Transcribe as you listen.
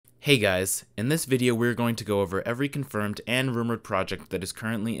Hey guys, in this video we're going to go over every confirmed and rumored project that is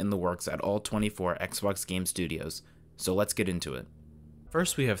currently in the works at all 24 Xbox Game Studios, so let's get into it.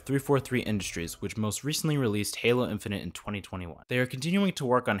 First we have 343 Industries, which most recently released Halo Infinite in 2021. They are continuing to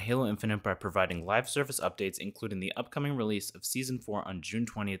work on Halo Infinite by providing live service updates, including the upcoming release of Season 4 on June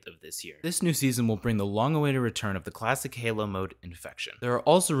 20th of this year. This new season will bring the long-awaited return of the classic Halo mode, Infection. There are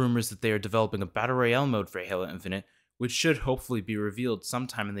also rumors that they are developing a Battle Royale mode for Halo Infinite, which should hopefully be revealed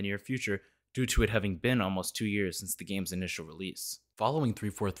sometime in the near future due to it having been almost 2 years since the game's initial release. Following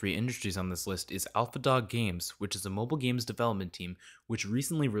 343 Industries on this list is Alpha Games, which is a mobile games development team which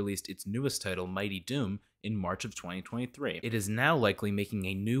recently released its newest title, Mighty Doom, in March of 2023. It is now likely making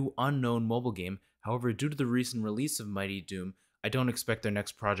a new, unknown mobile game. However, due to the recent release of Mighty Doom, I don't expect their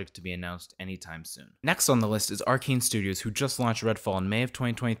next project to be announced anytime soon. Next on the list is Arkane Studios, who just launched Redfall in May of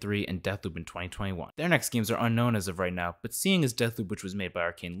 2023 and Deathloop in 2021. Their next games are unknown as of right now, but seeing as Deathloop, which was made by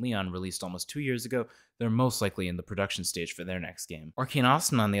Arkane Leon, released almost 2 years ago, they're most likely in the production stage for their next game. Arkane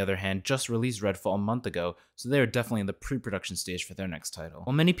Austin, on the other hand, just released Redfall a month ago, so they are definitely in the pre-production stage for their next title.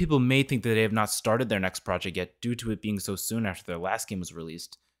 While many people may think that they have not started their next project yet due to it being so soon after their last game was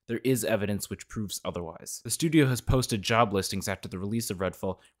released, there is evidence which proves otherwise. The studio has posted job listings after the release of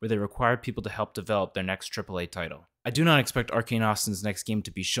Redfall where they required people to help develop their next AAA title. I do not expect Arkane Austin's next game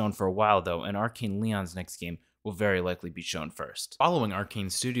to be shown for a while though, and Arkane Leon's next game will very likely be shown first. Following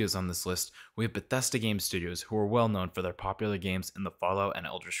Arkane Studios on this list, we have Bethesda Softworks, who are well known for their popular games in the Fallout and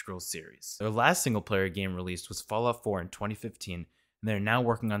Elder Scrolls series. Their last single-player game released was Fallout 4 in 2015, and they are now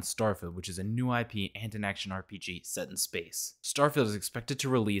working on Starfield, which is a new IP and an action RPG set in space. Starfield is expected to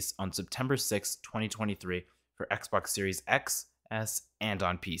release on September 6, 2023 for Xbox Series X, S, and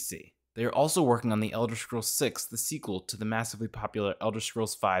on PC. They are also working on the Elder Scrolls 6, the sequel to the massively popular Elder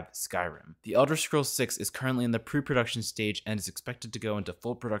Scrolls 5 Skyrim. The Elder Scrolls 6 is currently in the pre-production stage and is expected to go into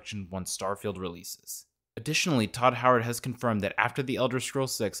full production once Starfield releases. Additionally, Todd Howard has confirmed that after the Elder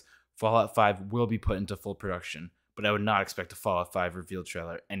Scrolls 6, Fallout 5 will be put into full production, but I would not expect a Fallout 5 reveal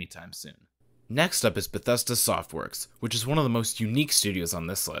trailer anytime soon. Next up is Bethesda Softworks, which is one of the most unique studios on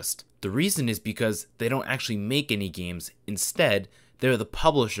this list. The reason is because they don't actually make any games. Instead, they're the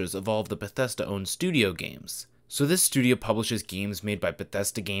publishers of all of the Bethesda-owned studio games. So this studio publishes games made by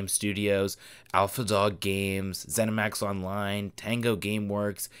Bethesda Game Studios, Alpha Games, Zenimax Online, Tango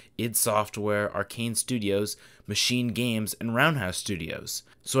Gameworks, id Software, Arkane Studios, MachineGames, and Roundhouse Studios.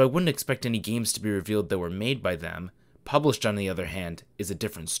 So I wouldn't expect any games to be revealed that were made by them. Published, on the other hand, is a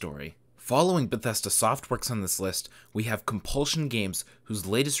different story. Following Bethesda Softworks on this list, we have Compulsion Games, whose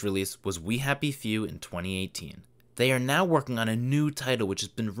latest release was We Happy Few in 2018. They are now working on a new title which has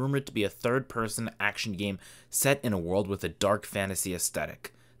been rumored to be a third-person action game set in a world with a dark fantasy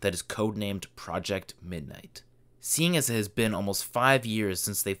aesthetic that is codenamed Project Midnight. Seeing as it has been almost 5 years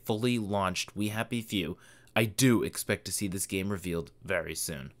since they fully launched We Happy Few, I do expect to see this game revealed very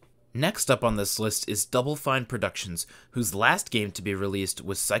soon. Next up on this list is Double Fine Productions, whose last game to be released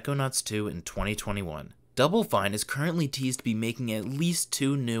was Psychonauts 2 in 2021. Double Fine is currently teased to be making at least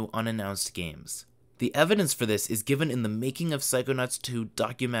 2 new unannounced games. The evidence for this is given in the Making of Psychonauts 2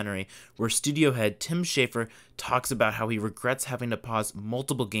 documentary, where studio head Tim Schafer talks about how he regrets having to pause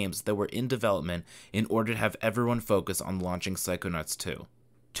multiple games that were in development in order to have everyone focus on launching Psychonauts 2.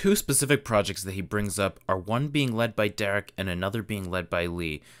 2 specific projects that he brings up are one being led by Derek and another being led by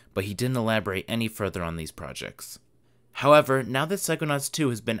Lee, but he didn't elaborate any further on these projects. However, now that Psychonauts 2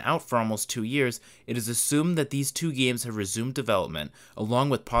 has been out for almost 2 years, it is assumed that these 2 games have resumed development, along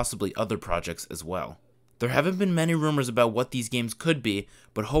with possibly other projects as well. There haven't been many rumors about what these games could be,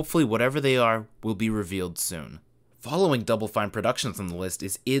 but hopefully whatever they are will be revealed soon. Following Double Fine Productions on the list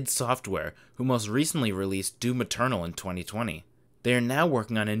is id Software, who most recently released Doom Eternal in 2020. They are now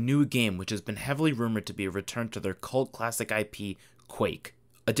working on a new game which has been heavily rumored to be a return to their cult classic IP, Quake.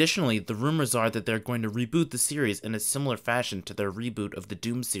 Additionally, the rumors are that they're going to reboot the series in a similar fashion to their reboot of the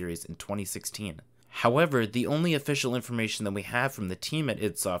Doom series in 2016. However, the only official information that we have from the team at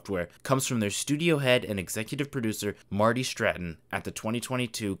id Software comes from their studio head and executive producer Marty Stratton at the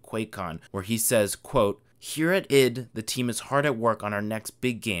 2022 QuakeCon, where he says, quote, "Here at id, the team is hard at work on our next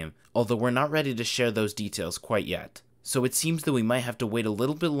big game, although we're not ready to share those details quite yet. So it seems that we might have to wait a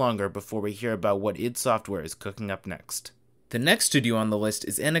little bit longer before we hear about what id Software is cooking up next." The next studio on the list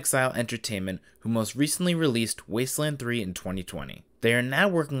is Inxile Entertainment, who most recently released Wasteland 3 in 2020. They are now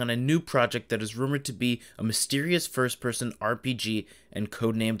working on a new project that is rumored to be a mysterious first-person RPG and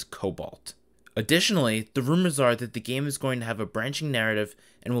codenamed Cobalt. Additionally, the rumors are that the game is going to have a branching narrative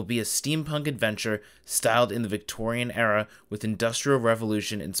and will be a steampunk adventure styled in the Victorian era with Industrial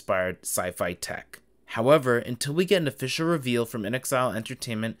Revolution-inspired sci-fi tech. However, until we get an official reveal from Inxile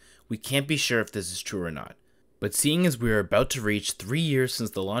Entertainment, we can't be sure if this is true or not. But seeing as we are about to reach 3 years since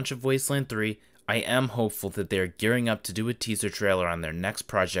the launch of Wasteland 3, I am hopeful that they are gearing up to do a teaser trailer on their next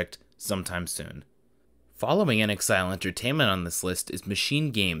project sometime soon. Following Inxile Entertainment on this list is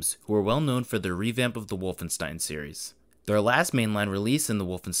MachineGames, who are well known for their revamp of the Wolfenstein series. Their last mainline release in the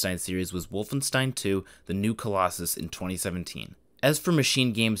Wolfenstein series was Wolfenstein 2: The New Colossus in 2017. As for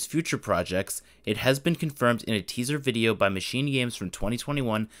MachineGames' future projects, it has been confirmed in a teaser video by MachineGames from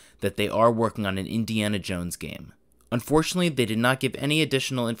 2021 that they are working on an Indiana Jones game. Unfortunately, they did not give any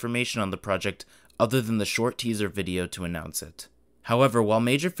additional information on the project other than the short teaser video to announce it. However, while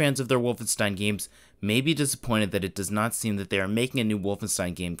major fans of their Wolfenstein games may be disappointed that it does not seem that they are making a new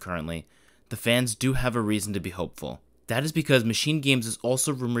Wolfenstein game currently, the fans do have a reason to be hopeful. That is because MachineGames is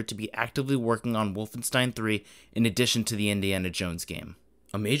also rumored to be actively working on Wolfenstein 3 in addition to the Indiana Jones game.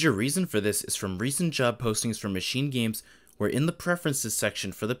 A major reason for this is from recent job postings from MachineGames, where in the preferences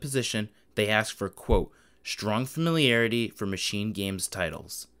section for the position, they ask for, quote, strong familiarity for MachineGames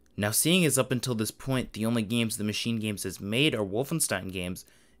titles. Now, seeing as up until this point the only games that MachineGames has made are Wolfenstein games,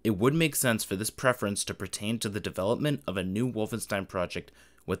 it would make sense for this preference to pertain to the development of a new Wolfenstein project,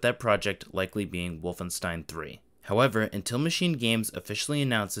 with that project likely being Wolfenstein 3. However, until MachineGames officially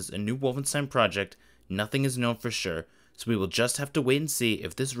announces a new Wolfenstein project, nothing is known for sure, so we will just have to wait and see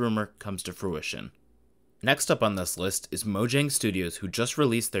if this rumor comes to fruition. Next up on this list is Mojang Studios, who just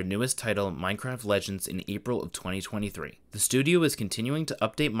released their newest title, Minecraft Legends, in April of 2023. The studio is continuing to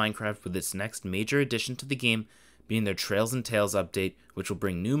update Minecraft with its next major addition to the game being their Trails and Tales update, which will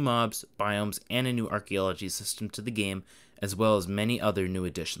bring new mobs, biomes, and a new archaeology system to the game, as well as many other new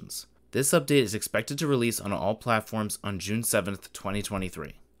additions. This update is expected to release on all platforms on June 7th,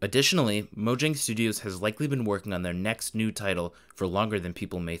 2023. Additionally, Mojang Studios has likely been working on their next new title for longer than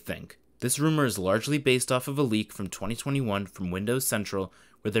people may think. This rumor is largely based off of a leak from 2021 from Windows Central,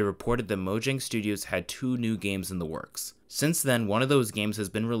 where they reported that Mojang Studios had 2 new games in the works. Since then, one of those games has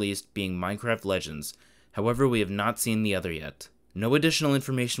been released, being Minecraft Legends. However, we have not seen the other yet. No additional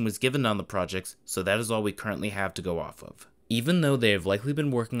information was given on the projects, so that is all we currently have to go off of. Even though they have likely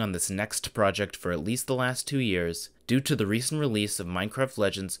been working on this next project for at least the last 2 years, due to the recent release of Minecraft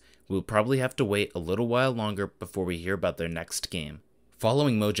Legends, we will probably have to wait a little while longer before we hear about their next game.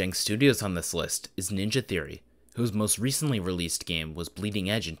 Following Mojang Studios on this list is Ninja Theory, whose most recently released game was Bleeding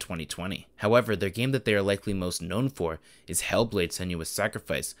Edge in 2020. However, their game that they are likely most known for is Hellblade: Senua's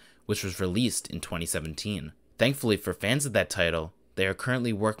Sacrifice, which was released in 2017. Thankfully for fans of that title, they are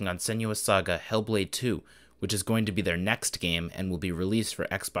currently working on Senua's Saga Hellblade 2, which is going to be their next game and will be released for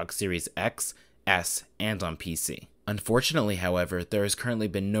Xbox Series X, S, and on PC. Unfortunately, however, there has currently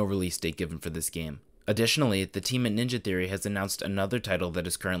been no release date given for this game. Additionally, the team at Ninja Theory has announced another title that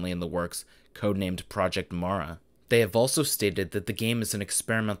is currently in the works, codenamed Project Mara. They have also stated that the game is an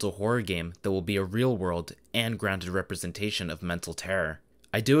experimental horror game that will be a real-world and grounded representation of mental terror.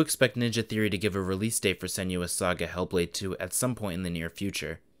 I do expect Ninja Theory to give a release date for Senua's Saga Hellblade 2 at some point in the near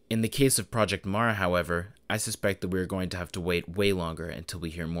future. In the case of Project Mara, however, I suspect that we are going to have to wait way longer until we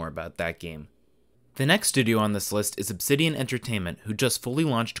hear more about that game. The next studio on this list is Obsidian Entertainment, who just fully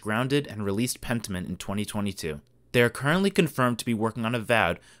launched Grounded and released Pentiment in 2022. They are currently confirmed to be working on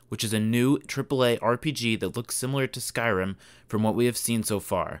Avowed, which is a new AAA RPG that looks similar to Skyrim from what we have seen so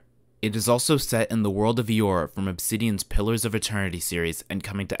far. It is also set in the world of Yore from Obsidian's Pillars of Eternity series and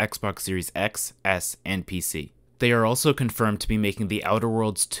coming to Xbox Series X, S, and PC. They are also confirmed to be making The Outer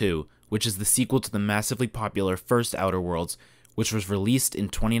Worlds 2, which is the sequel to the massively popular first Outer Worlds, which was released in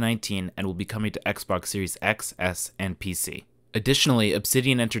 2019 and will be coming to Xbox Series X, S, and PC. Additionally,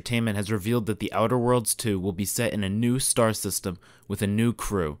 Obsidian Entertainment has revealed that The Outer Worlds 2 will be set in a new star system with a new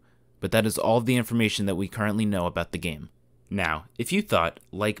crew, but that is all of the information that we currently know about the game. Now, if you thought,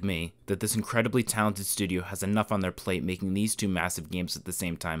 like me, that this incredibly talented studio has enough on their plate making these 2 massive games at the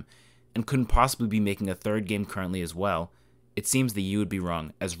same time, and couldn't possibly be making a 3rd game currently as well, it seems that you would be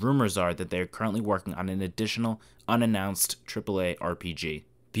wrong, as rumors are that they are currently working on an additional, unannounced AAA RPG.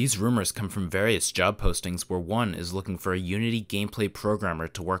 These rumors come from various job postings where one is looking for a Unity gameplay programmer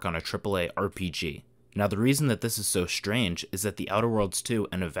to work on a AAA RPG. Now, the reason that this is so strange is that The Outer Worlds 2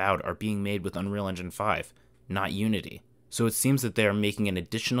 and Avowed are being made with Unreal Engine 5, not Unity. So it seems that they are making an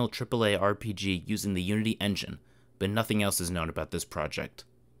additional AAA RPG using the Unity engine, but nothing else is known about this project.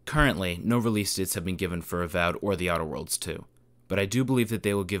 Currently, no release dates have been given for Avowed or The Outer Worlds 2, but I do believe that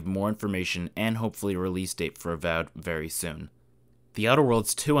they will give more information and hopefully a release date for Avowed very soon. The Outer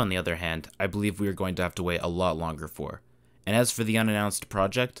Worlds 2, on the other hand, I believe we are going to have to wait a lot longer for. And as for the unannounced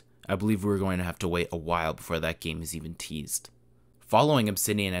project, I believe we are going to have to wait a while before that game is even teased. Following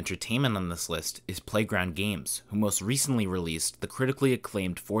Obsidian Entertainment on this list is Playground Games, who most recently released the critically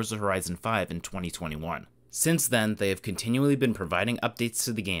acclaimed Forza Horizon 5 in 2021. Since then, they have continually been providing updates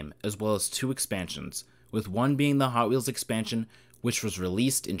to the game, as well as 2 expansions, with one being the Hot Wheels expansion, which was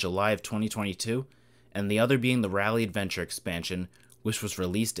released in July of 2022, and the other being the Rally Adventure expansion, which was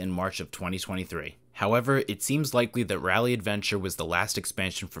released in March of 2023. However, it seems likely that Rally Adventure was the last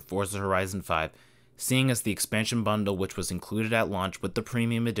expansion for Forza Horizon 5, seeing as the expansion bundle which was included at launch with the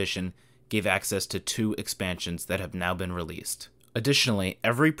Premium Edition gave access to 2 expansions that have now been released. Additionally,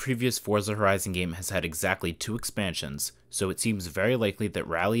 every previous Forza Horizon game has had exactly 2 expansions, so it seems very likely that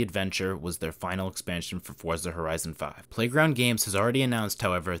Rally Adventure was their final expansion for Forza Horizon 5. Playground Games has already announced,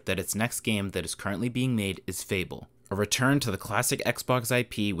 however, that its next game that is currently being made is Fable, a return to the classic Xbox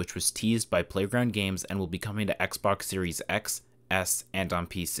IP which was teased by Playground Games and will be coming to Xbox Series X, S, and on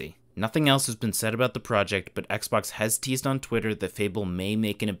PC. Nothing else has been said about the project, but Xbox has teased on Twitter that Fable may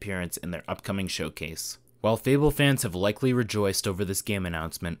make an appearance in their upcoming showcase. While Fable fans have likely rejoiced over this game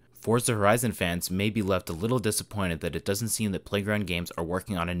announcement, Forza Horizon fans may be left a little disappointed that it doesn't seem that Playground Games are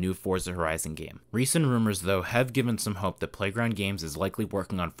working on a new Forza Horizon game. Recent rumors, though, have given some hope that Playground Games is likely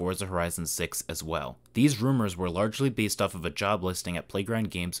working on Forza Horizon 6 as well. These rumors were largely based off of a job listing at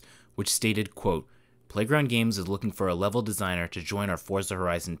Playground Games which stated, quote, "Playground Games is looking for a level designer to join our Forza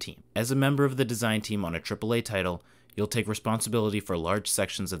Horizon team. As a member of the design team on a AAA title, you'll take responsibility for large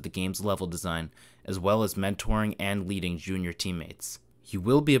sections of the game's level design, as well as mentoring and leading junior teammates. You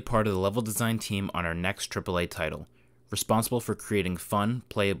will be a part of the level design team on our next AAA title, responsible for creating fun,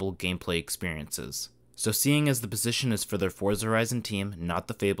 playable gameplay experiences." So seeing as the position is for their Forza Horizon team, not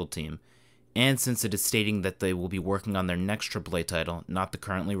the Fable team, and since it is stating that they will be working on their next AAA title, not the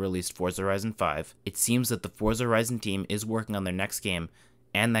currently released Forza Horizon 5, it seems that the Forza Horizon team is working on their next game,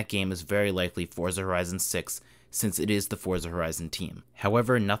 and that game is very likely Forza Horizon 6, since it is the Forza Horizon team.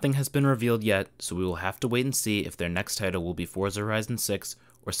 However, nothing has been revealed yet, so we will have to wait and see if their next title will be Forza Horizon 6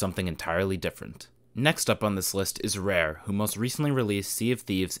 or something entirely different. Next up on this list is Rare, who most recently released Sea of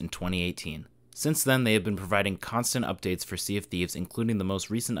Thieves in 2018. Since then, they have been providing constant updates for Sea of Thieves, including the most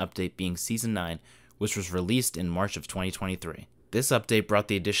recent update being Season 9, which was released in March of 2023. This update brought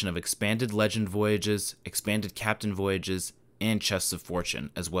the addition of expanded Legend voyages, expanded Captain voyages, and Chests of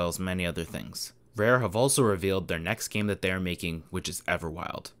Fortune, as well as many other things. Rare have also revealed their next game that they are making, which is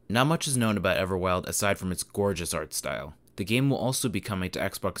Everwild. Not much is known about Everwild aside from its gorgeous art style. The game will also be coming to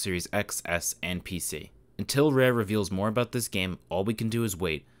Xbox Series X, S, and PC. Until Rare reveals more about this game, all we can do is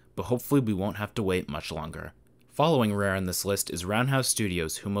wait, but hopefully we won't have to wait much longer. Following Rare on this list is Roundhouse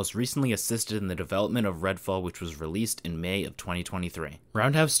Studios, who most recently assisted in the development of Redfall, which was released in May of 2023.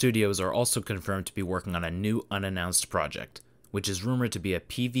 Roundhouse Studios are also confirmed to be working on a new unannounced project, which is rumored to be a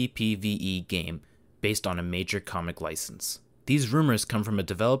PvPvE game based on a major comic license. These rumors come from a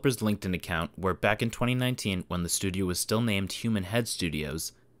developer's LinkedIn account where back in 2019, when the studio was still named Human Head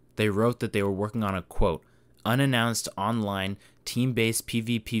Studios, they wrote that they were working on a, quote, "unannounced online team-based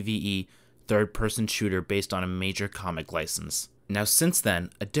PvPvE third-person shooter based on a major comic license." Now since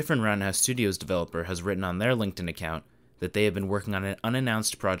then, a different Roundhouse Studios developer has written on their LinkedIn account that they have been working on an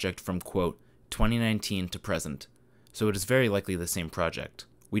unannounced project from, quote, 2019 to present, so it is very likely the same project.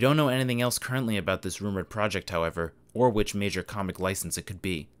 We don't know anything else currently about this rumored project, however, or which major comic license it could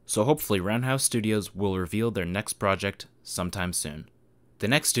be, so hopefully Roundhouse Studios will reveal their next project sometime soon. The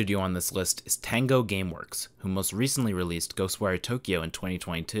next studio on this list is Tango Gameworks, who most recently released Ghostwire Tokyo in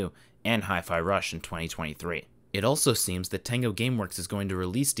 2022 and Hi-Fi Rush in 2023. It also seems that Tango Gameworks is going to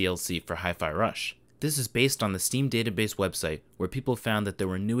release DLC for Hi-Fi Rush. This is based on the Steam database website, where people found that there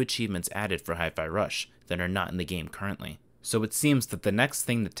were new achievements added for Hi-Fi Rush that are not in the game currently. So it seems that the next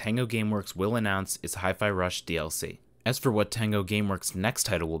thing that Tango Gameworks will announce is Hi-Fi Rush DLC. As for what Tango Gameworks' next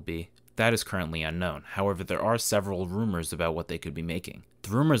title will be, that is currently unknown. However, there are several rumors about what they could be making. The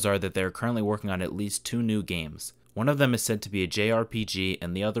rumors are that they are currently working on at least 2 new games. One of them is said to be a JRPG,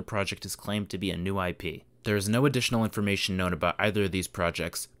 and the other project is claimed to be a new IP. There is no additional information known about either of these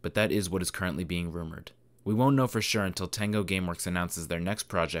projects, but that is what is currently being rumored. We won't know for sure until Tango Gameworks announces their next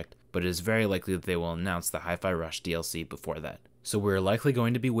project, but it is very likely that they will announce the Hi-Fi Rush DLC before that. So we're likely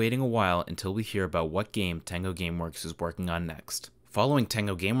going to be waiting a while until we hear about what game Tango Gameworks is working on next. Following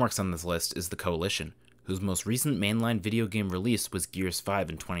Tango Gameworks on this list is the Coalition, whose most recent mainline video game release was Gears 5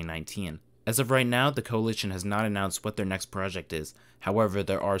 in 2019. As of right now, the Coalition has not announced what their next project is, however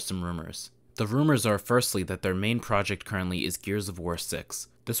there are some rumors. The rumors are firstly that their main project currently is Gears of War 6.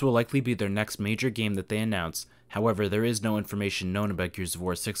 This will likely be their next major game that they announce, however there is no information known about Gears of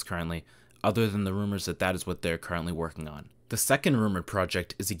War 6 currently, other than the rumors that that is what they are currently working on. The second rumored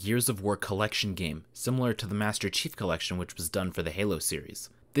project is a Gears of War collection game, similar to the Master Chief Collection which was done for the Halo series.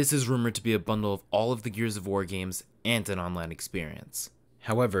 This is rumored to be a bundle of all of the Gears of War games and an online experience.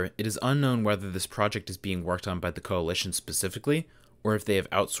 However, it is unknown whether this project is being worked on by the Coalition specifically, or if they have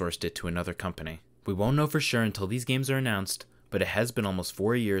outsourced it to another company. We won't know for sure until these games are announced, but it has been almost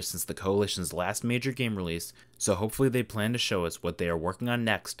 4 years since the Coalition's last major game release, so hopefully they plan to show us what they are working on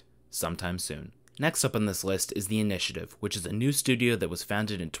next, sometime soon. Next up on this list is The Initiative, which is a new studio that was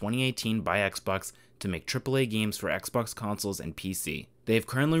founded in 2018 by Xbox to make AAA games for Xbox consoles and PC. They have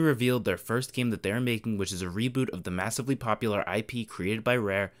currently revealed their first game that they are making, which is a reboot of the massively popular IP created by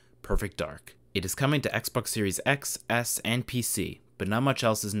Rare, Perfect Dark. It is coming to Xbox Series X, S, and PC, but not much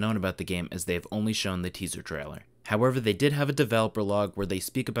else is known about the game as they have only shown the teaser trailer. However, they did have a developer log where they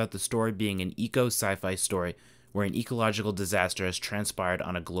speak about the story being an eco-sci-fi story where an ecological disaster has transpired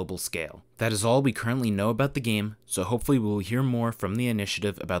on a global scale. That is all we currently know about the game, so hopefully we will hear more from The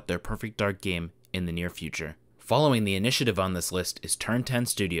Initiative about their Perfect Dark game in the near future. Following The Initiative on this list is Turn 10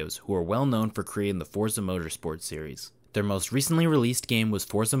 Studios, who are well known for creating the Forza Motorsport series. Their most recently released game was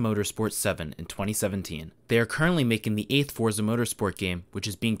Forza Motorsport 7 in 2017. They are currently making the 8th Forza Motorsport game, which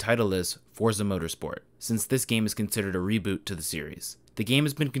is being titled as Forza Motorsport, since this game is considered a reboot to the series. The game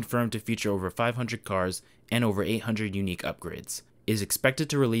has been confirmed to feature over 500 cars and over 800 unique upgrades. It is expected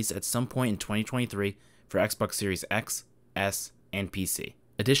to release at some point in 2023 for Xbox Series X, S, and PC.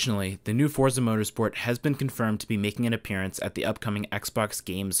 Additionally, the new Forza Motorsport has been confirmed to be making an appearance at the upcoming Xbox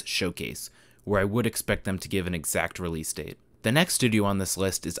Games Showcase, where I would expect them to give an exact release date. The next studio on this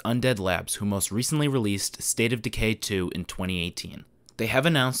list is Undead Labs, who most recently released State of Decay 2 in 2018. They have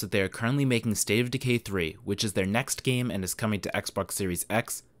announced that they are currently making State of Decay 3, which is their next game and is coming to Xbox Series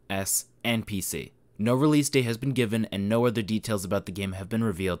X, S, and PC. No release date has been given and no other details about the game have been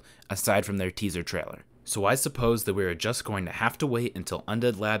revealed aside from their teaser trailer. So I suppose that we are just going to have to wait until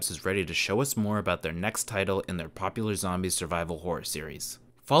Undead Labs is ready to show us more about their next title in their popular zombie survival horror series.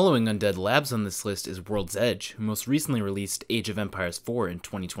 Following Undead Labs on this list is World's Edge, who most recently released Age of Empires 4 in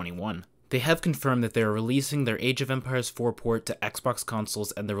 2021. They have confirmed that they are releasing their Age of Empires 4 port to Xbox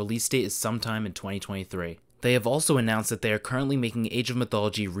consoles and the release date is sometime in 2023. They have also announced that they are currently making Age of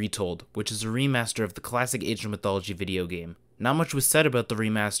Mythology Retold, which is a remaster of the classic Age of Mythology video game. Not much was said about the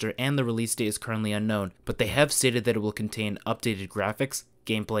remaster and the release date is currently unknown, but they have stated that it will contain updated graphics,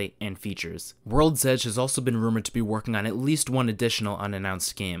 gameplay, and features. World's Edge has also been rumored to be working on at least one additional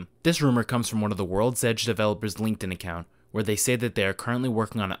unannounced game. This rumor comes from one of the World's Edge developers' LinkedIn account, where they say that they are currently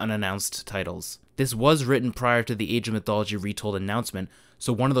working on unannounced titles. This was written prior to the Age of Mythology Retold announcement,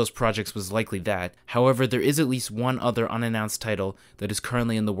 so one of those projects was likely that. However, there is at least one other unannounced title that is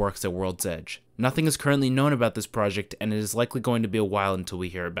currently in the works at World's Edge. Nothing is currently known about this project, and it is likely going to be a while until we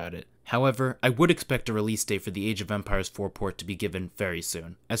hear about it. However, I would expect a release date for the Age of Empires 4 port to be given very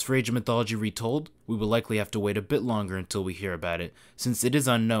soon. As for Age of Mythology Retold, we will likely have to wait a bit longer until we hear about it, since it is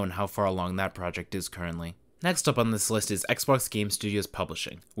unknown how far along that project is currently. Next up on this list is Xbox Game Studios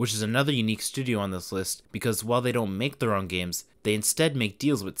Publishing, which is another unique studio on this list because while they don't make their own games, they instead make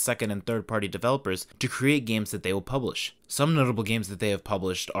deals with second and third party developers to create games that they will publish. Some notable games that they have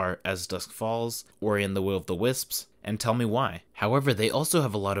published are As Dusk Falls, Ori and the Will of the Wisps, and Tell Me Why. However, they also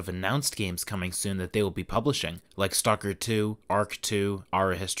have a lot of announced games coming soon that they will be publishing, like Stalker 2, Ark 2,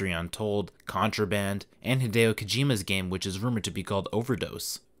 Our History Untold, Contraband, and Hideo Kojima's game which is rumored to be called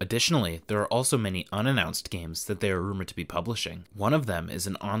Overdose. Additionally, there are also many unannounced games that they are rumored to be publishing. One of them is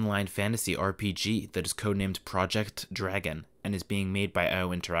an online fantasy RPG that is codenamed Project Dragon and is being made by IO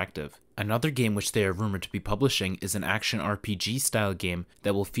Interactive. Another game which they are rumored to be publishing is an action RPG style game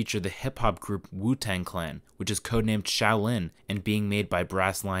that will feature the hip-hop group Wu-Tang Clan, which is codenamed Shaolin and being made by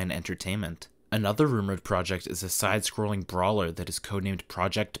Brass Lion Entertainment. Another rumored project is a side-scrolling brawler that is codenamed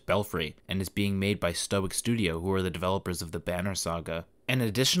Project Belfry and is being made by Stoic Studio, who are the developers of the Banner Saga. An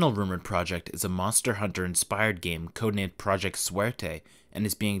additional rumored project is a Monster Hunter-inspired game codenamed Project Suerte and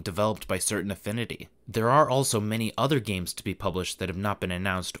is being developed by Certain Affinity. There are also many other games to be published that have not been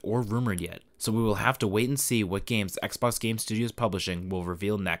announced or rumored yet, so we will have to wait and see what games Xbox Game Studios Publishing will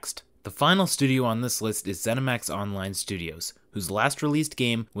reveal next. The final studio on this list is Zenimax Online Studios, whose last released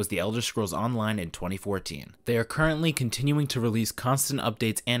game was The Elder Scrolls Online in 2014. They are currently continuing to release constant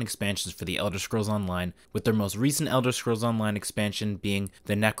updates and expansions for The Elder Scrolls Online, with their most recent Elder Scrolls Online expansion being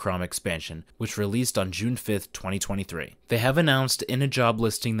the Necrom expansion, which released on June 5th, 2023. They have announced in a job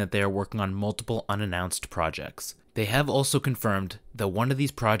listing that they are working on multiple unannounced projects. They have also confirmed that one of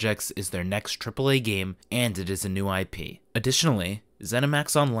these projects is their next AAA game and it is a new IP. Additionally,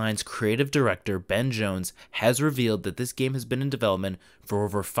 Zenimax Online's creative director Ben Jones has revealed that this game has been in development for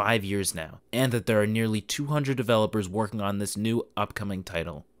over 5 years now, and that there are nearly 200 developers working on this new upcoming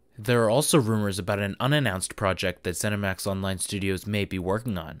title. There are also rumors about an unannounced project that Zenimax Online Studios may be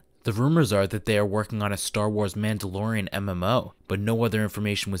working on. The rumors are that they are working on a Star Wars Mandalorian MMO, but no other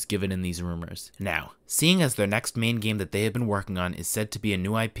information was given in these rumors. Now, seeing as their next main game that they have been working on is said to be a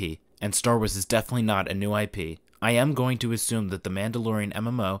new IP, and Star Wars is definitely not a new IP, I am going to assume that the Mandalorian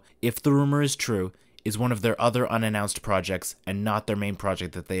MMO, if the rumor is true, is one of their other unannounced projects and not their main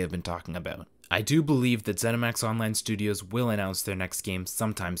project that they have been talking about. I do believe that Zenimax Online Studios will announce their next game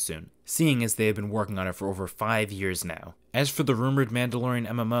sometime soon, seeing as they have been working on it for over 5 years now. As for the rumored Mandalorian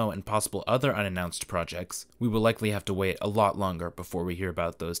MMO and possible other unannounced projects, we will likely have to wait a lot longer before we hear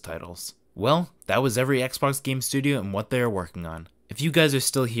about those titles. Well, that was every Xbox game studio and what they are working on. If you guys are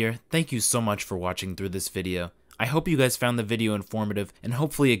still here, thank you so much for watching through this video. I hope you guys found the video informative, and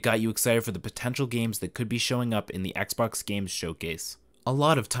hopefully it got you excited for the potential games that could be showing up in the Xbox Games Showcase. A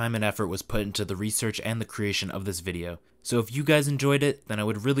lot of time and effort was put into the research and the creation of this video, so if you guys enjoyed it, then I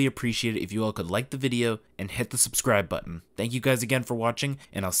would really appreciate it if you all could like the video and hit the subscribe button. Thank you guys again for watching,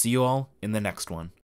 and I'll see you all in the next one.